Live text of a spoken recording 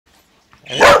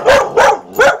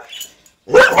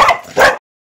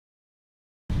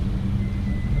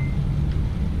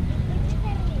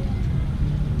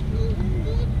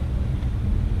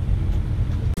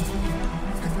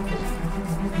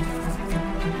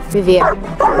Revere.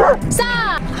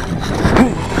 Stop!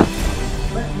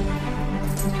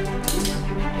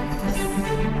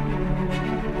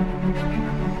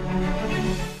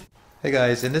 Hey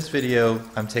guys, in this video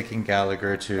I'm taking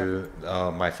Gallagher to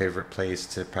my favorite place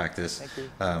to practice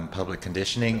public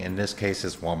conditioning. In this case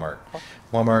is Walmart.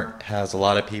 Walmart has a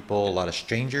lot of people, a lot of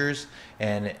strangers,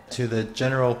 and to the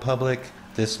general public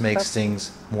this makes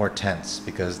things more tense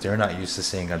because they're not used to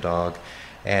seeing a dog,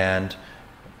 and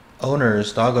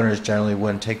dog owners generally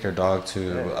wouldn't take their dog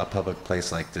to a public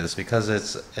place like this because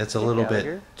it's a little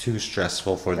bit too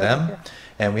stressful for them,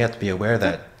 and we have to be aware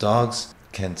that dogs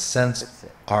can sense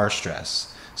our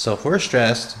stress. So if we're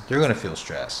stressed, they're going to feel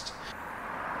stressed.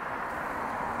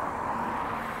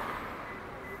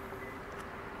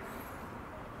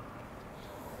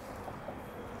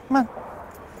 Come on.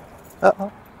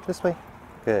 Uh-oh, this way.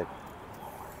 Good.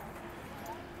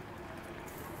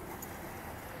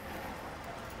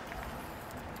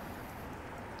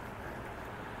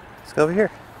 Let's go over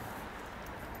here.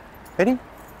 Ready?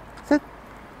 Sit.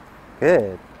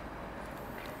 Good.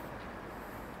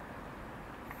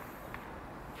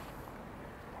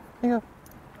 Here you go.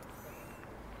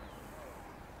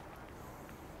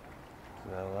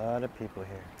 There's a lot of people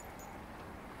here.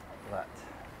 A lot.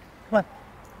 Come on.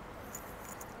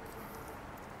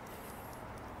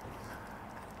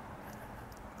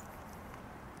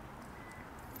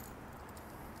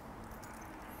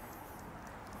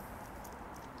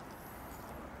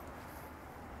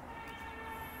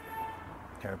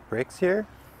 There are bricks here.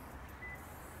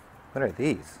 What are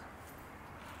these?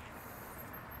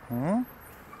 Hmm?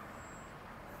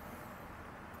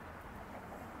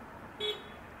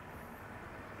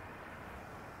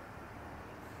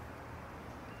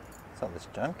 All this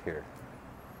junk here.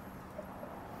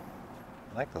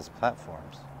 I like those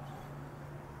platforms.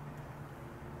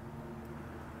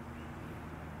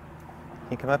 Can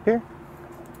you come up here?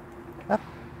 Up,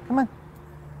 come on.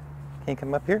 Can you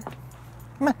come up here?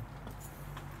 Come on.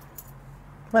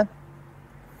 Come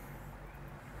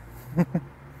on.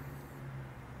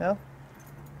 No?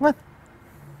 Come on.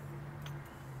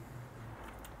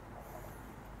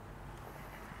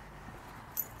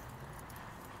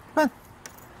 Come on.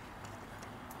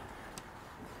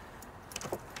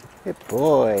 Good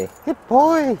boy. Good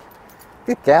boy.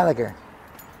 Good Gallagher.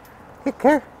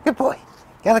 Good boy.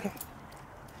 Gallagher.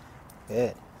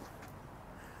 Good.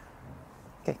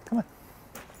 Okay, come on.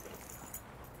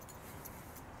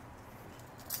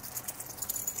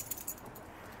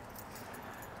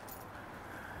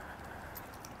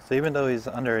 So even though he's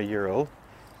under a year old,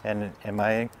 and in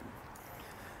my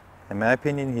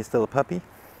opinion, he's still a puppy,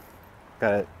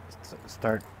 gotta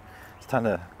start, it's time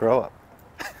to grow up.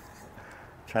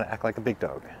 Trying to act like a big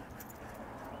dog.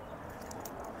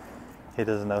 He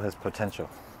doesn't know his potential.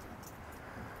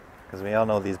 Because we all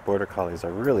know these border collies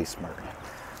are really smart.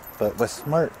 But with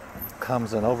smart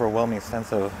comes an overwhelming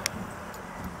sense of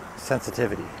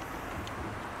sensitivity.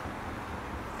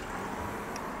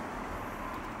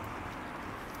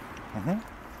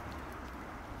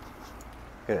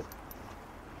 Good.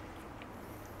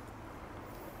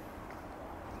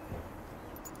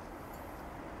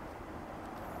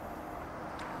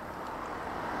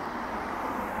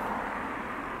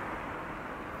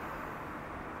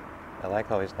 I like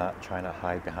how he's not trying to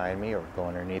hide behind me or go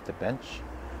underneath the bench.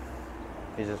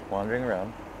 He's just wandering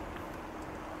around.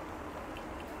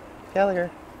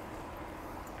 Gallagher.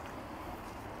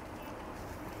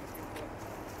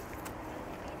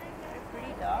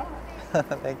 Pretty dog.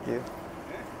 Thank you.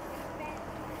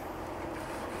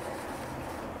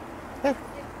 Hey.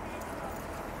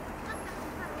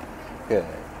 Good.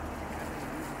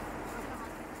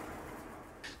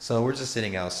 So we're just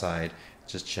sitting outside,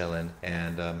 just chilling,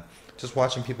 and just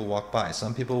watching people walk by.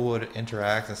 Some people would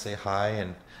interact and say hi,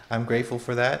 and I'm grateful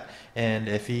for that. And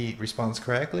if he responds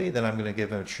correctly, then I'm going to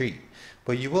give him a treat.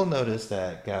 But you will notice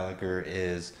that Gallagher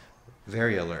is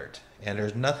very alert, and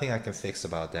there's nothing I can fix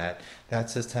about that.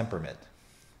 That's his temperament.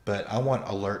 But I want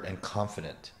alert and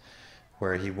confident,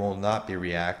 where he will not be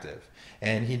reactive.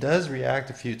 And he does react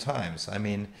a few times. I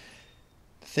mean,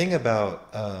 the thing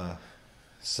about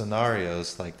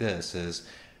scenarios like this is,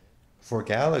 for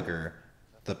Gallagher,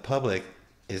 the public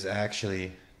is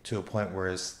actually to a point where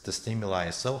the stimuli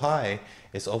is so high,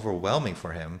 it's overwhelming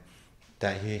for him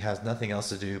that he has nothing else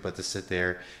to do but to sit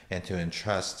there and to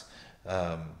entrust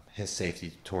his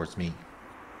safety towards me.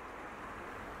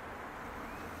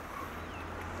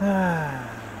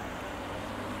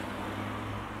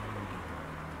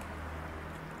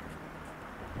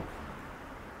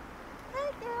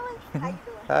 How you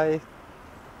doing? Hi.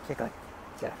 Hey, Collie.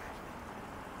 Yeah.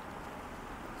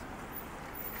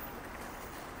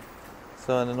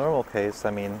 So in a normal case,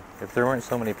 I mean, if there weren't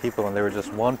so many people and there were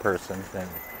just one person, then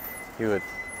you would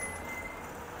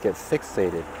get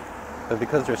fixated. But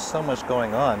because there's so much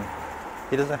going on,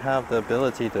 he doesn't have the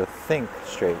ability to think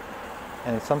straight.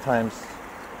 And sometimes,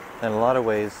 in a lot of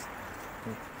ways,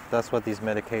 that's what these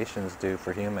medications do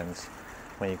for humans.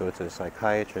 When you go to a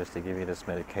psychiatrist, they give you this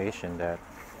medication that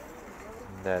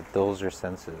dulls your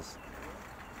senses.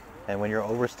 And when you're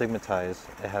over-stigmatized,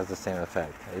 it has the same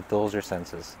effect. It dulls your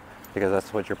senses, because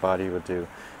that's what your body would do.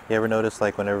 You ever notice,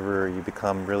 like, whenever you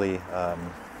become really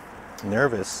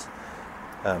nervous,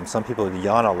 some people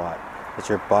yawn a lot. It's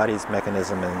your body's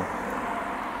mechanism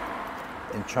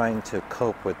in trying to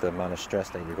cope with the amount of stress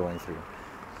that you're going through.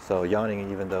 So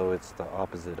yawning, even though it's the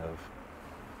opposite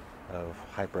of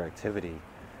hyperactivity.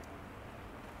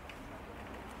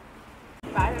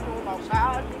 Phải là mua một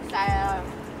sáu chiếc xe.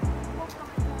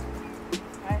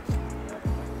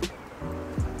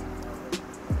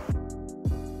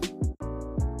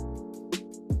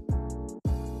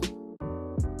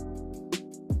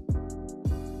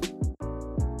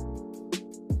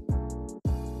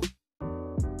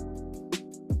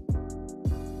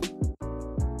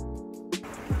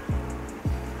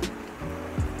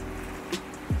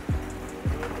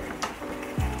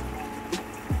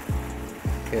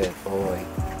 Good boy.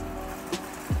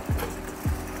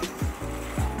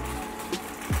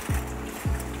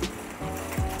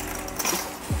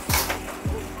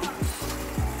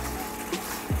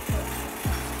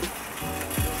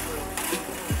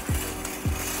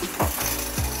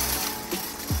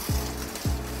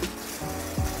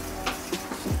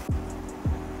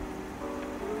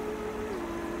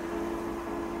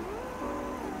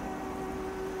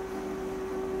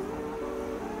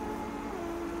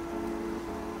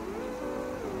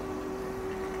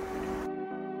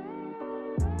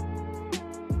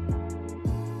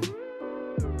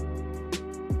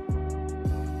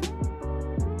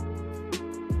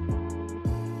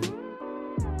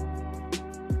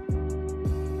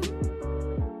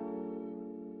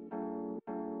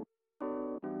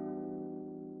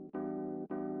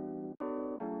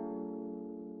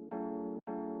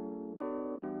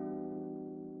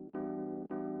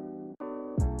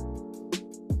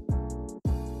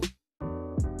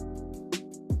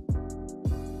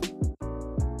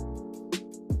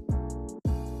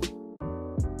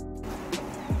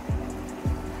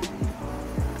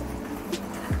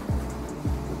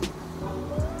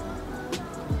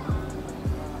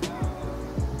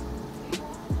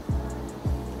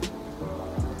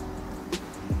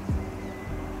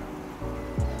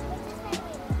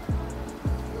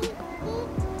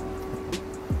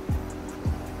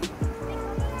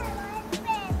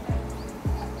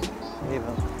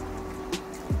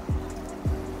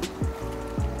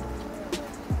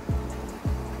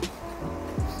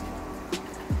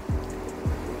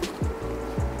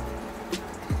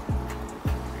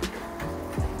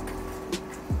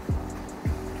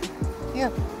 Yeah.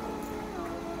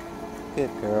 Good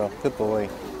girl. Good boy.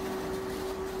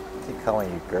 I keep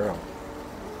calling you girl.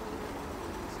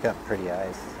 She's got pretty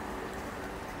eyes.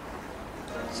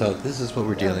 So this is what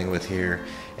we're dealing with here,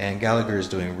 and Gallagher is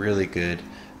doing really good.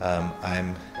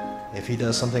 If he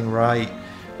does something right,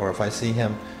 or if I see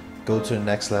him go to the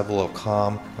next level of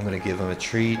calm, I'm going to give him a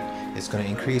treat. It's going to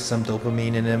increase some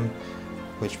dopamine in him,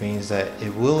 which means that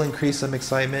it will increase some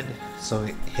excitement. So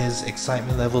his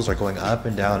excitement levels are going up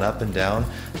and down,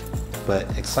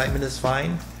 but excitement is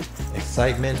fine.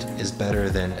 Excitement is better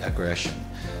than aggression.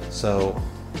 So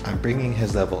I'm bringing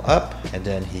his level up, and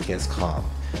then he gets calm.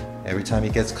 Every time he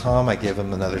gets calm, I give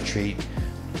him another treat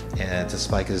and to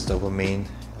spike his dopamine.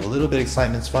 A little bit of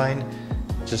excitement's fine,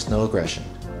 just no aggression.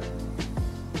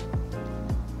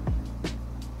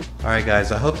 Alright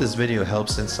guys, I hope this video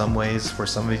helps in some ways for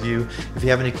some of you. If you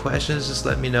have any questions, just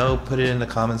let me know, put it in the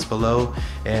comments below.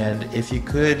 And if you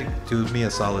could do me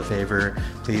a solid favor,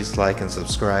 please like and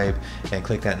subscribe and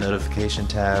click that notification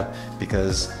tab,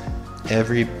 because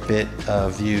every bit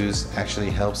of views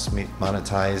actually helps me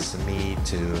monetize me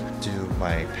to do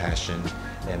my passion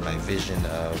and my vision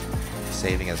of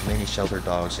saving as many shelter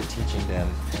dogs and teaching them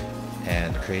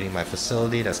and creating my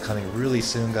facility that's coming really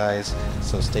soon, guys.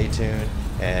 So stay tuned,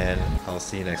 and I'll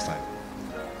see you next time.